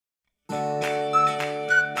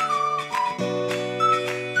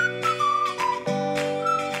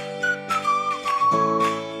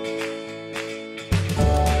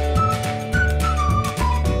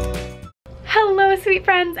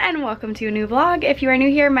everyone, welcome to a new vlog. If you are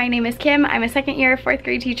new here, my name is Kim. I'm a second year 4th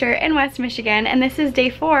grade teacher in West Michigan, and this is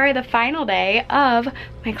day 4, the final day of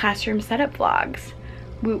my classroom setup vlogs.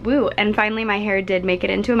 Woo woo. And finally my hair did make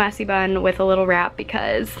it into a messy bun with a little wrap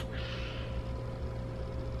because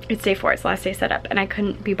it's day 4, it's the last day setup, and I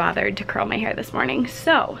couldn't be bothered to curl my hair this morning.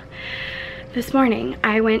 So this morning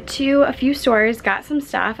I went to a few stores, got some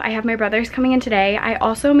stuff. I have my brothers coming in today. I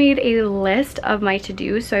also made a list of my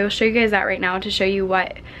to-dos, so I will show you guys that right now to show you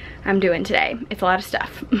what I'm doing today. It's a lot of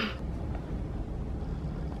stuff.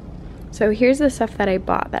 So here's the stuff that I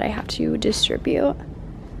bought that I have to distribute.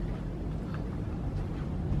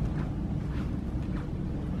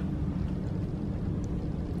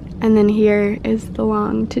 And then here is the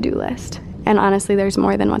long to-do list. And honestly, there's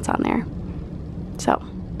more than what's on there. So,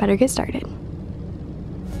 better get started.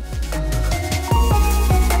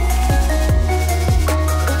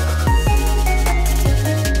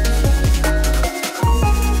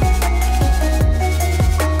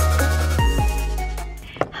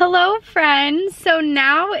 Hello friends, so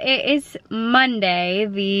now it is Monday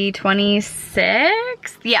the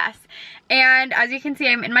 26th, yes. And as you can see,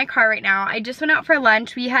 I'm in my car right now. I just went out for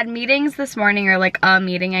lunch. We had meetings this morning, or like a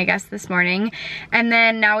meeting, I guess, this morning. And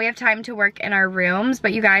then now we have time to work in our rooms.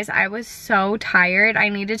 But you guys, I was so tired. I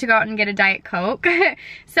needed to go out and get a Diet Coke.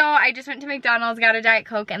 So I just went to McDonald's, got a Diet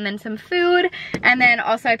Coke and then some food. And then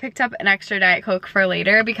also I picked up an extra Diet Coke for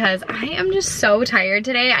later because I am just so tired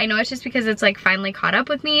today. I know it's just because it's like finally caught up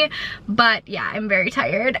with me. But yeah, I'm very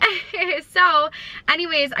tired. So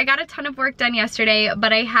anyways, I got a ton of work done yesterday,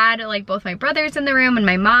 but I had like both my brothers in the room and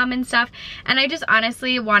my mom and stuff, and I just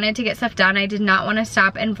honestly wanted to get stuff done. I did not want to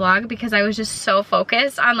stop and vlog because I was just so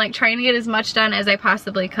focused on like trying to get as much done as I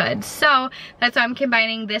possibly could. So that's why I'm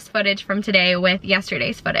combining this footage from today with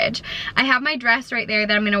yesterday's footage. I have my dress right there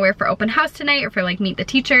that I'm gonna wear for open house tonight, or for like meet the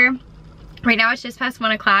teacher. Right now it's just past 1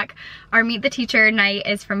 o'clock. Our meet the teacher night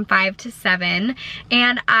is from 5 to 7.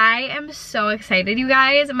 And I am so excited, you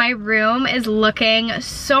guys. My room is looking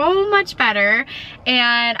so much better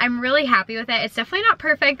and I'm really happy with it. It's definitely not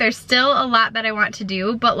perfect. There's still a lot that I want to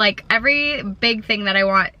do, but like every big thing that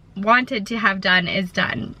I wanted to have done is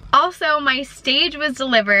done. Also, my stage was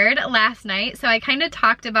delivered last night. So I kind of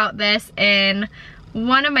talked about this in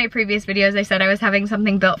one of my previous videos. I said I was having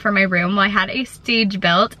something built for my room. Well, I had a stage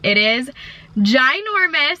built. It is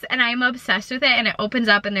ginormous and I'm obsessed with it, and it opens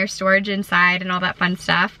up and there's storage inside and all that fun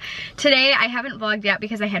stuff. Today I haven't vlogged yet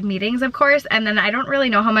because I had meetings, of course, and then I don't really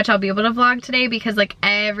know how much I'll be able to vlog today because like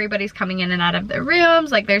everybody's coming in and out of their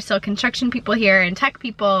rooms. Like there's still construction people here and tech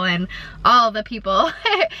people and all the people.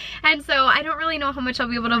 And so I don't really know how much I'll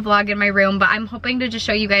be able to vlog in my room, but I'm hoping to just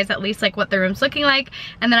show you guys at least like what the room's looking like,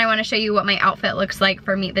 and then I want to show you what my outfit looks like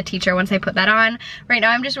for meet the teacher once I put that on. Right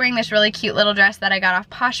now I'm just wearing this really cute little dress that I got off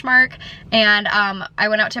Poshmark. And I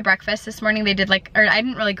went out to breakfast this morning. They did like, or I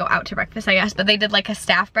didn't really go out to breakfast, I guess, but they did like a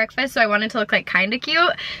staff breakfast, so I wanted to look like kind of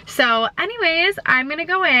cute. So anyways, I'm gonna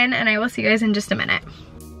go in and I will see you guys in just a minute.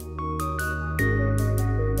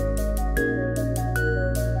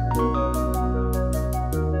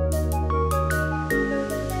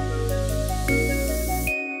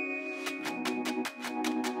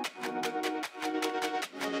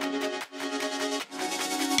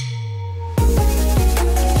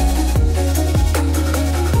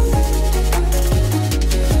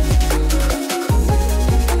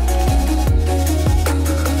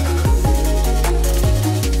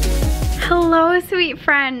 Sweet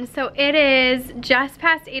friends, so it is just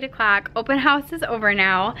past 8 o'clock. Open house is over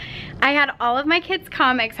now. I had all of my kids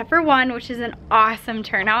come except for one, which is an awesome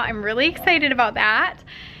turnout. I'm really excited about that.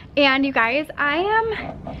 And you guys, I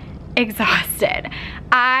am exhausted.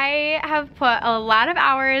 I have put a lot of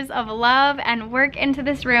hours of love and work into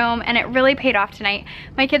this room, and it really paid off tonight.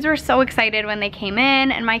 My kids were so excited when they came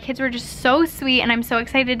in, and my kids were just so sweet, and I'm so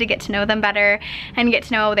excited to get to know them better and get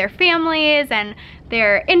to know their families and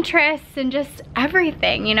their interests and just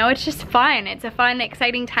everything. You know, it's just fun. It's a fun,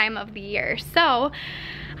 exciting time of the year. So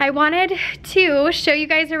I wanted to show you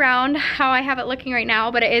guys around how I have it looking right now,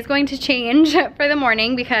 but it is going to change for the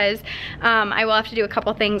morning because I will have to do a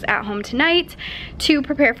couple things at home tonight to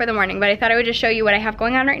prepare for the morning. But I thought I would just show you what I have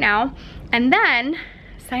going on right now and then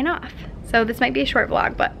sign off. So this might be a short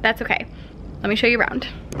vlog, but that's okay. Let me show you around.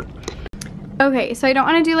 Okay, so I don't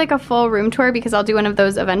want to do like a full room tour because I'll do one of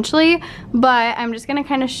those eventually, but I'm just gonna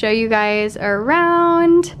kind of show you guys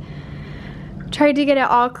around. Tried to get it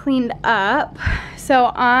all cleaned up. So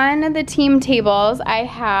on the team tables, I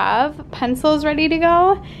have pencils ready to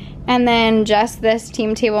go, and then just this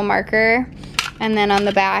team table marker, and then on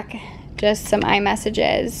the back, just some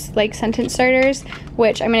iMessages, like sentence starters,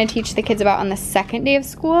 which I'm gonna teach the kids about on the second day of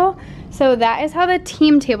school. So that is how the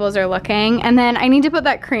team tables are looking. And then I need to put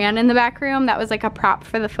that crayon in the back room. That was like a prop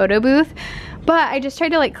for the photo booth. But I just tried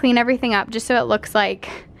to like clean everything up just so it looks like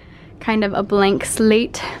kind of a blank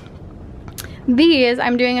slate. These,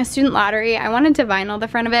 I'm doing a student lottery. I wanted to vinyl the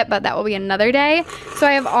front of it, but that will be another day. So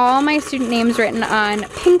I have all my student names written on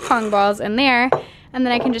ping pong balls in there, and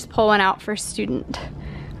then I can just pull one out for student,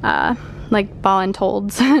 like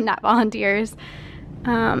voluntold, not volunteers.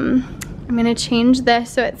 I'm gonna change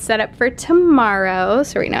this so it's set up for tomorrow.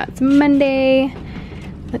 So right now it's Monday.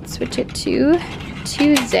 Let's switch it to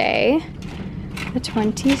Tuesday, the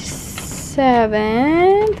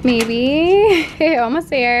 27th, maybe. Almost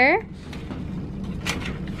there.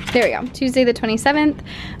 There we go, Tuesday the 27th.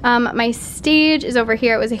 My stage is over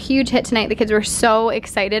here. It was a huge hit tonight. The kids were so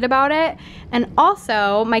excited about it. And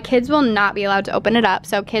also, my kids will not be allowed to open it up.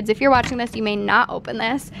 So kids, if you're watching this, you may not open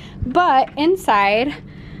this. But inside,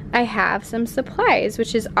 I have some supplies,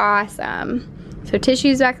 which is awesome. So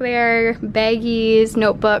tissues back there, baggies,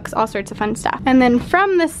 notebooks, all sorts of fun stuff. And then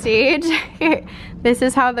from the stage, this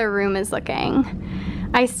is how the room is looking.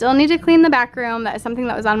 I still need to clean the back room. That is something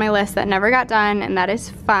that was on my list that never got done, and that is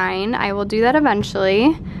fine. I will do that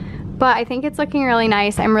eventually. But I think it's looking really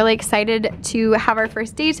nice. I'm really excited to have our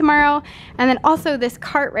first day tomorrow. And then also this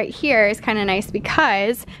cart right here is kind of nice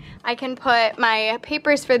because I can put my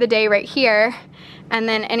papers for the day right here, and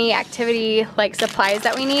then any activity like supplies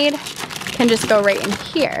that we need can just go right in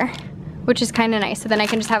here, which is kind of nice. So then I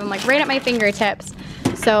can just have them like right at my fingertips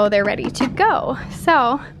so they're ready to go.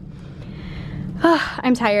 So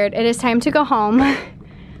I'm tired. It is time to go home,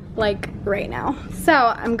 like right now. So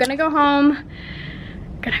I'm gonna go home,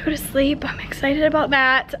 gonna go to sleep. I'm excited about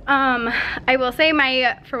that. I will say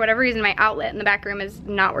for whatever reason, my outlet in the back room is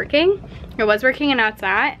not working. It was working and now it's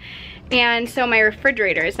not. And so my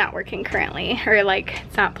refrigerator is not working currently, or like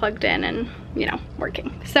it's not plugged in and, you know,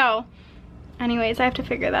 working. So anyways, I have to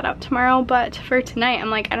figure that out tomorrow. But for tonight, I'm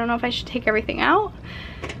like, I don't know if I should take everything out.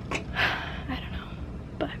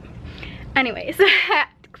 Anyways,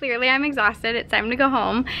 clearly I'm exhausted. It's time to go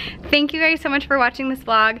home. Thank you guys so much for watching this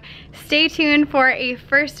vlog. Stay tuned for a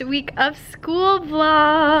first week of school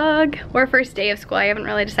vlog, or first day of school. I haven't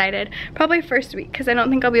really decided. Probably first week, because I don't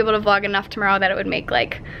think I'll be able to vlog enough tomorrow that it would make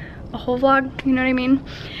like a whole vlog, you know what I mean?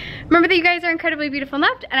 Remember that you guys are incredibly beautiful and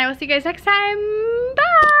loved, and I will see you guys next time. Bye!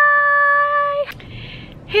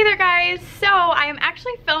 Hey there guys, so I am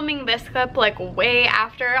actually filming this clip like way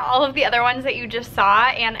after all of the other ones that you just saw,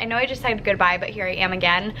 and I know I just said goodbye, but here I am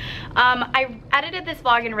again. I edited this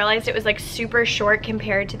vlog and realized it was like super short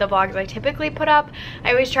compared to the vlogs I typically put up.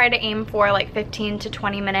 I always try to aim for like 15 to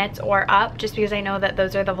 20 minutes or up, just because I know that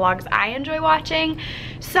those are the vlogs I enjoy watching.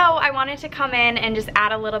 So I wanted to come in and just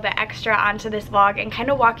add a little bit extra onto this vlog and kind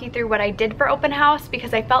of walk you through what I did for open house,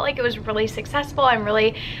 because I felt like it was really successful. I'm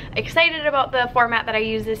really excited about the format that I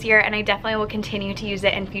use this year, and I definitely will continue to use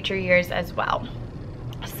it in future years as well.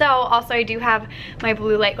 So also I do have my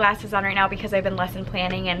blue light glasses on right now because I've been lesson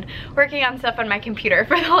planning and working on stuff on my computer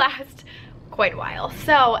for the last quite a while.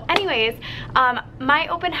 So anyways, my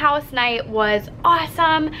open house night was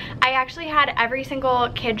awesome. I actually had every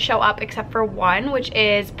single kid show up except for one, which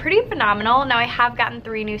is pretty phenomenal. Now I have gotten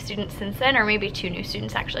 3 new students since then, or maybe 2 new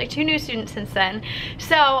students actually, 2 new students since then.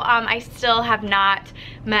 So I still have not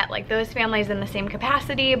met like those families in the same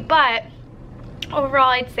capacity, but overall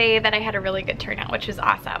I'd say that I had a really good turnout, which was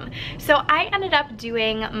awesome. So I ended up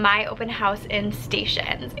doing my open house in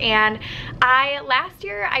stations, and last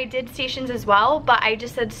year I did stations as well, but I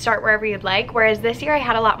just said start wherever you'd like, whereas this year I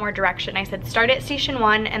had a lot more direction. I said start at station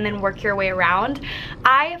 1 and then work your way around.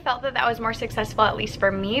 I felt that that was more successful, at least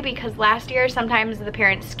for me, because last year sometimes the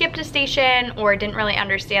parents skipped a station or didn't really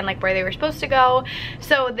understand like where they were supposed to go.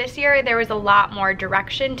 So this year there was a lot more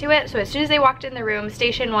direction to it. So as soon as they walked in the room,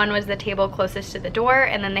 station 1 was the table closest to the door,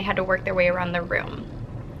 and then they had to work their way around the room.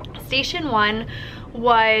 Station 1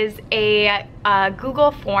 was a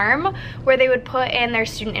Google form where they would put in their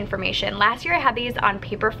student information. Last year I had these on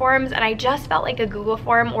paper forms, and I just felt like a Google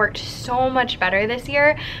form worked so much better this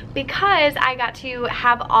year because I got to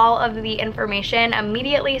have all of the information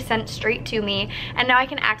immediately sent straight to me, and now I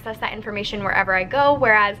can access that information wherever I go,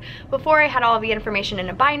 whereas before I had all of the information in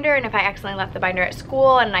a binder, and if I accidentally left the binder at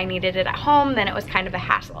school and I needed it at home, then it was kind of a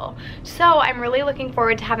hassle. So I'm really looking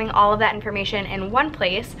forward to having all of that information in one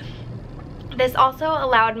place. This also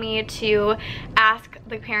allowed me to ask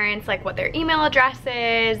the parents like what their email address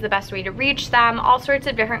is, the best way to reach them, all sorts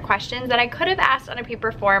of different questions that I could have asked on a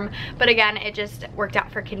paper form, but again, it just worked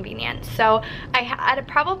out for convenience. So I had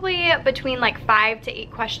probably between like 5 to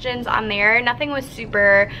 8 questions on there. Nothing was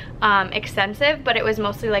super extensive, but it was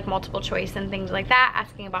mostly like multiple choice and things like that,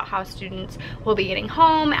 asking about how students will be getting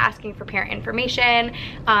home, asking for parent information,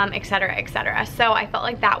 etc., etc. So I felt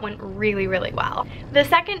like that went really, really well. The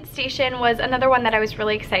second station was another one that I was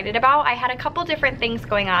really excited about. I had a couple different things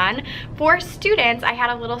going on. For students, I had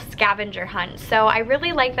a little scavenger hunt. So I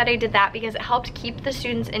really liked that I did that because it helped keep the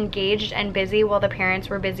students engaged and busy while the parents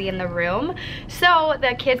were busy in the room. So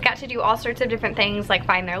the kids got to do all sorts of different things like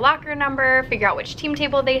find their locker number, figure out which team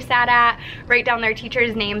table they sat at, write down their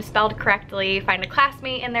teacher's name spelled correctly, find a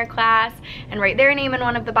classmate in their class and write their name in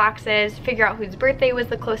one of the boxes, figure out whose birthday was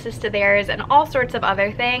the closest to theirs, and all sorts of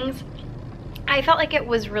other things. I felt like it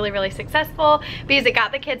was really, really successful because it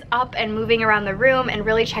got the kids up and moving around the room and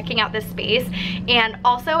really checking out the space, and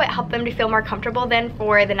also it helped them to feel more comfortable then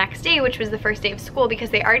for the next day, which was the first day of school, because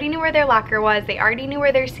they already knew where their locker was, they already knew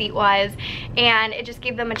where their seat was, and it just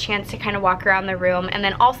gave them a chance to kind of walk around the room. And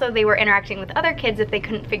then also they were interacting with other kids. If they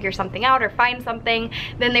couldn't figure something out or find something,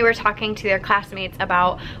 then they were talking to their classmates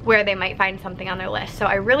about where they might find something on their list. So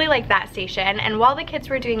I really liked that station, and while the kids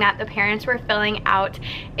were doing that, the parents were filling out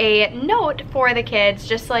a note for the kids,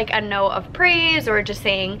 just like a note of praise or just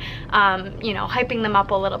saying, you know, hyping them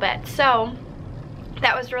up a little bit. So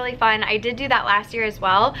that was really fun. I did do that last year as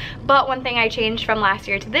well, but one thing I changed from last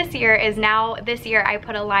year to this year is now this year I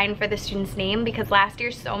put a line for the student's name, because last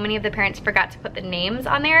year so many of the parents forgot to put the names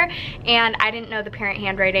on there, and I didn't know the parent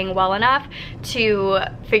handwriting well enough to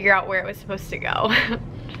figure out where it was supposed to go.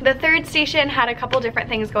 The third station had a couple different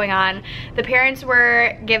things going on. The parents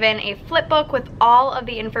were given a flip book with all of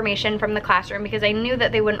the information from the classroom, because I knew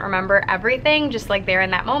that they wouldn't remember everything just like there in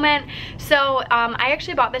that moment. So I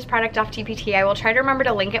actually bought this product off TPT. I will try to remember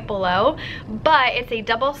to link it below, but it's a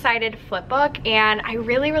double-sided flip book, and I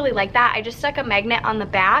really, really like that. I just stuck a magnet on the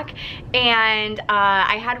back, and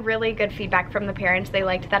I had really good feedback from the parents. They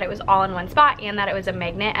liked that it was all in one spot and that it was a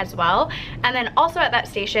magnet as well. And then also at that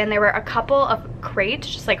station there were a couple of crates,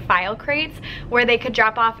 just like file crates, where they could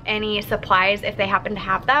drop off any supplies if they happen to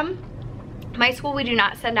have them. My school, we do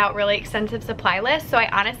not send out really extensive supply lists, so I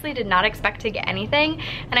honestly did not expect to get anything,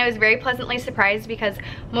 and I was very pleasantly surprised because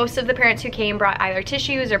most of the parents who came brought either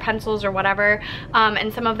tissues or pencils or whatever,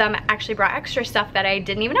 and some of them actually brought extra stuff that I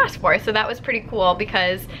didn't even ask for. So that was pretty cool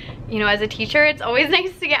because, you know, as a teacher, it's always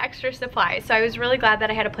nice to get extra supplies. So I was really glad that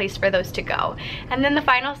I had a place for those to go. And then the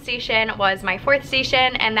final station was my fourth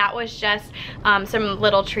station, and that was just some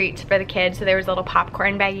little treats for the kids. So there was little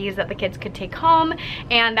popcorn baggies that the kids could take home,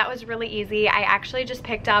 and that was really easy. I actually just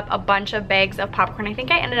picked up a bunch of bags of popcorn. I think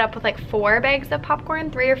I ended up with like 4 bags of popcorn,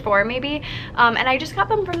 3 or 4 maybe, and I just got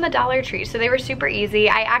them from the Dollar Tree, so they were super easy.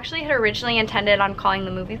 I actually had originally intended on calling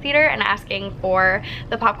the movie theater and asking for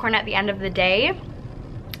the popcorn at the end of the day,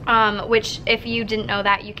 which if you didn't know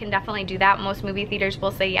that, you can definitely do that. Most movie theaters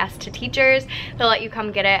will say yes to teachers. They'll let you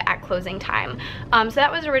come get it at closing time. So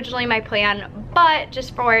that was originally my plan, but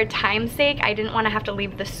just for time's sake, I didn't want to have to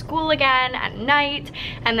leave the school again at night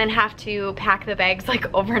and then have to pack the bags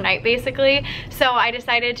like overnight basically. So I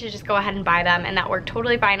decided to just go ahead and buy them, and that worked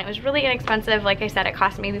totally fine. It was really inexpensive. Like I said, it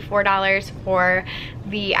cost maybe $4 for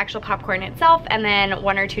the actual popcorn itself, and then $1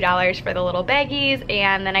 or $2 for the little baggies,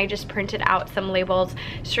 and then I just printed out some labels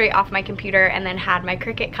straight off my computer and then had my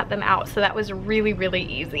Cricut cut them out. So that was really, really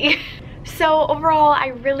easy. So overall, I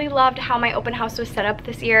really loved how my open house was set up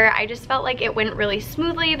this year. I just felt like it went really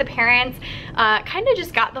smoothly. The parents kind of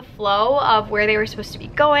just got the flow of where they were supposed to be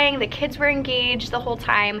going. The kids were engaged the whole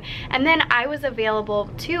time. And then I was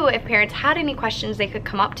available too. If parents had any questions, they could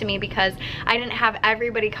come up to me, because I didn't have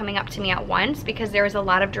everybody coming up to me at once because there was a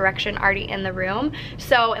lot of direction already in the room.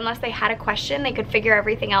 So unless they had a question, they could figure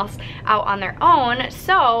everything else out on their own.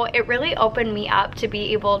 So it really opened me up to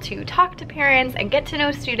be able to talk to parents and get to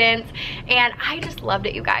know students. And I just loved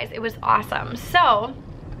it, you guys. It was awesome. So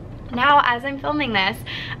now, as I'm filming this,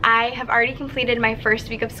 I have already completed my first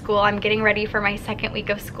week of school. I'm getting ready for my second week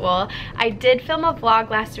of school. I did film a vlog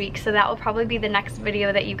last week, so that will probably be the next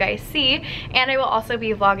video that you guys see. And I will also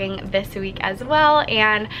be vlogging this week as well.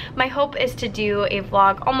 And my hope is to do a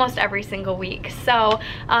vlog almost every single week. So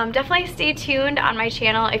definitely stay tuned on my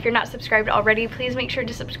channel. If you're not subscribed already, please make sure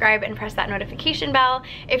to subscribe and press that notification bell.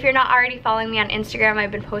 If you're not already following me on Instagram,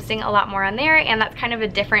 I've been posting a lot more on there, and that's kind of a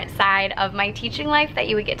different side of my teaching life that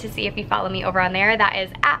you would get to see if you follow me over on there. That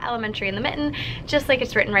is at Elementary in the Mitten, just like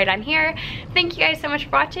it's written right on here. Thank you guys so much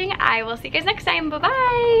for watching. I will see you guys next time.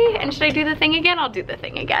 Bye-bye. And should I do the thing again? I'll do the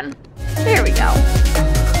thing again. There we go.